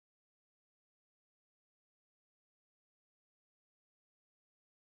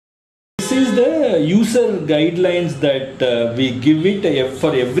this is the user guidelines that we give it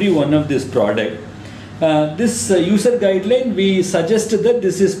for every one of this product. This user guideline, we suggest that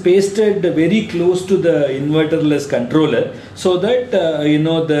this is pasted very close to the inverterless controller so that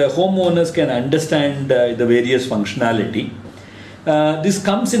the homeowners can understand the various functionality. This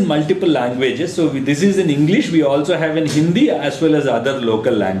comes in multiple languages. So this is in English. We also have in Hindi as well as other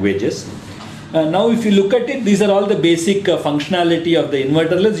local languages. Now if you look at it, these are all the basic functionality of the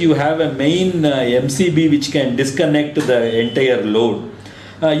inverterless. You have a main MCB which can disconnect the entire load.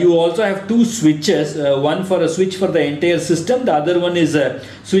 You also have two switches, one for a switch for the entire system, the other one is a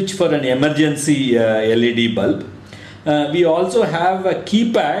switch for an emergency LED bulb. We also have a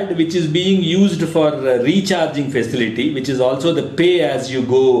keypad which is being used for recharging facility, which is also the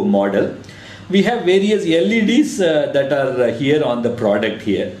pay-as-you-go model. We have various LEDs that are here on the product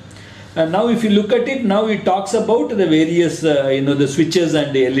here. Now if you look at it, now it talks about the various the switches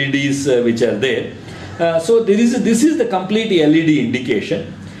and the LEDs which are there. So this is the complete LED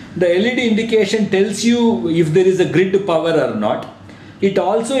indication. The LED indication tells you if there is a grid power or not. It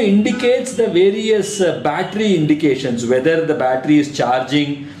also indicates the various battery indications, whether the battery is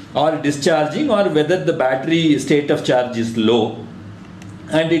charging or discharging or whether the battery state of charge is low.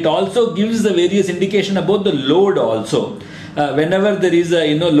 And it also gives the various indication about the load also. Whenever there is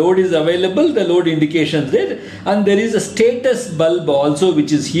a load is available, the load indications there, and there is a status bulb also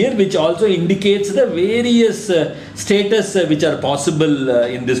which is here, which also indicates the various status which are possible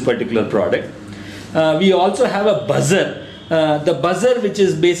in this particular product. We also have a buzzer, the buzzer which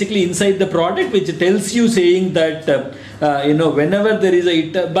is basically inside the product, which tells you saying that whenever there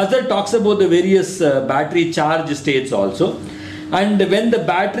is buzzer talks about the various battery charge states also. And when the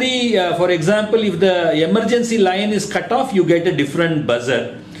battery, for example, if the emergency line is cut off, you get a different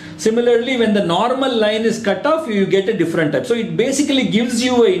buzzer. Similarly, when the normal line is cut off, you get a different type. So it basically gives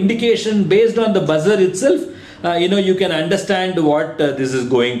you an indication based on the buzzer itself. You can understand what this is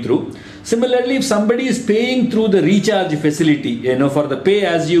going through. Similarly, if somebody is paying through the recharge facility, for the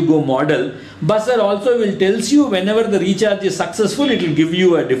pay-as-you-go model, buzzer also will tells you whenever the recharge is successful, it will give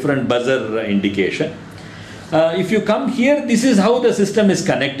you a different buzzer indication. If you come here, this is how the system is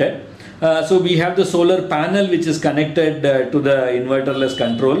connected. So we have the solar panel which is connected to the inverterless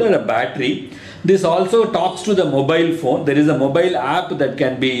controller, a battery. This also talks to the mobile phone. There is a mobile app that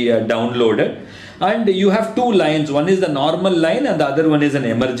can be downloaded. And you have two lines. One is the normal line and the other one is an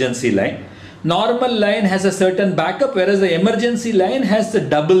emergency line. Normal line has a certain backup, whereas the emergency line has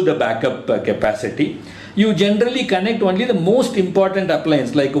double the backup capacity. You generally connect only the most important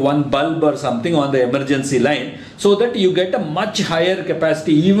appliance like one bulb or something on the emergency line so that you get a much higher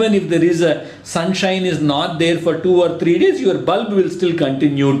capacity. Even if there is a sunshine is not there for 2 or 3 days, your bulb will still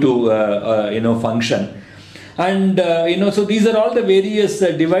continue to function. And so these are all the various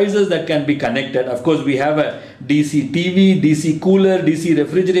devices that can be connected. Of course, we have a DC TV, DC cooler, DC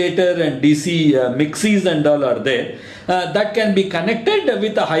refrigerator and DC mixies and all are there. That can be connected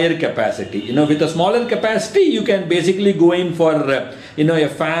with a higher capacity. With a smaller capacity, you can basically go in for a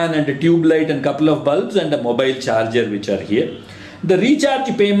fan and a tube light and couple of bulbs and a mobile charger which are here. The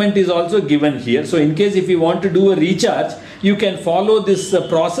recharge payment is also given here. So in case if you want to do a recharge, you can follow this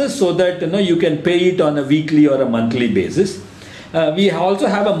process so that you can pay it on a weekly or a monthly basis. We also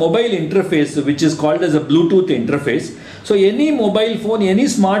have a mobile interface which is called as a Bluetooth interface. So any mobile phone, any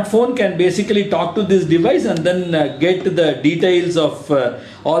smartphone can basically talk to this device and then get the details of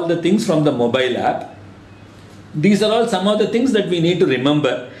all the things from the mobile app. These are all some of the things that we need to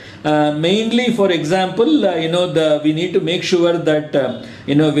remember. Mainly, for example, we need to make sure that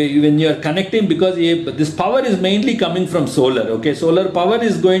when you are connecting, because this power is mainly coming from solar. Okay, solar power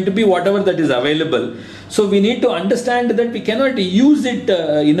is going to be whatever that is available. So we need to understand that we cannot use it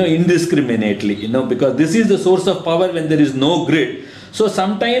indiscriminately. Because this is the source of power when there is no grid. So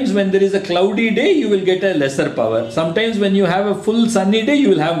sometimes when there is a cloudy day, you will get a lesser power. Sometimes when you have a full sunny day, you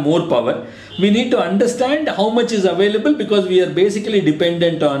will have more power. We need to understand how much is available because we are basically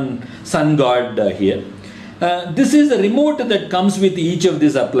dependent on sun god here. This is a remote that comes with each of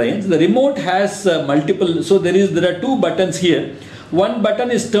these appliances. The remote has multiple, so there are two buttons here. One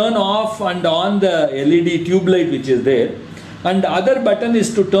button is turn off and on the LED tube light which is there. And the other button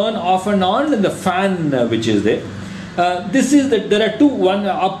is to turn off and on the fan which is there. There are two, one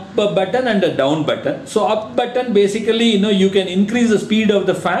up button and a down button. So up button basically you can increase the speed of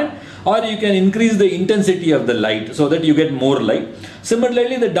the fan or you can increase the intensity of the light so that you get more light.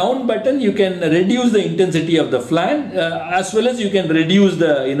 Similarly, the down button you can reduce the intensity of the fan as well as you can reduce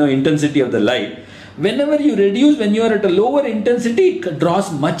the intensity of the light. Whenever you reduce, when you are at a lower intensity, it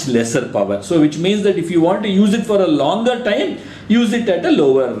draws much lesser power. So which means that if you want to use it for a longer time, use it at a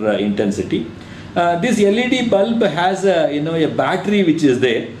lower intensity. This LED bulb has a battery which is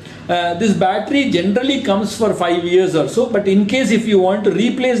there. This battery generally comes for 5 years or so, but in case if you want to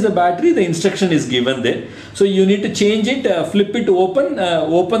replace the battery, the instruction is given there. So you need to change it, flip it open,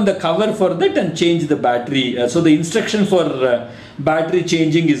 open the cover for that and change the battery. So the instruction for battery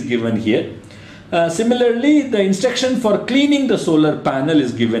changing is given here. Similarly, the instruction for cleaning the solar panel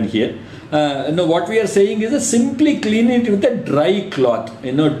is given here. What we are saying is simply clean it with a dry cloth.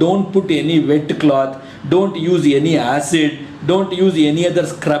 Don't put any wet cloth, don't use any acid, don't use any other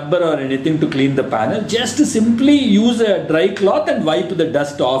scrubber or anything to clean the panel. Just simply use a dry cloth and wipe the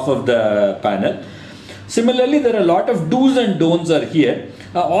dust off of the panel. Similarly, there are a lot of do's and don'ts are here.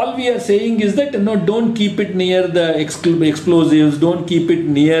 All we are saying is that don't keep it near the explosives, don't keep it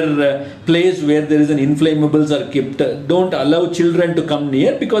near place where there is an inflammables are kept. Don't allow children to come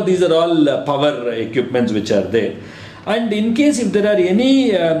near, because these are all power equipments which are there. And in case if there are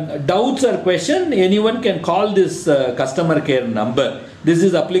any doubts or question, anyone can call this customer care number. This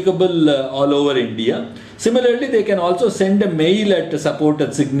is applicable all over India. Similarly, they can also send a mail at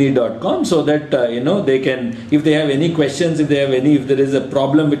support@signy.com, so that they can, if they have any questions, if there is a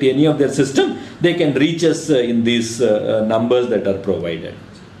problem with any of their system, they can reach us in these numbers that are provided.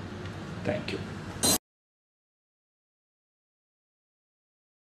 Thank you.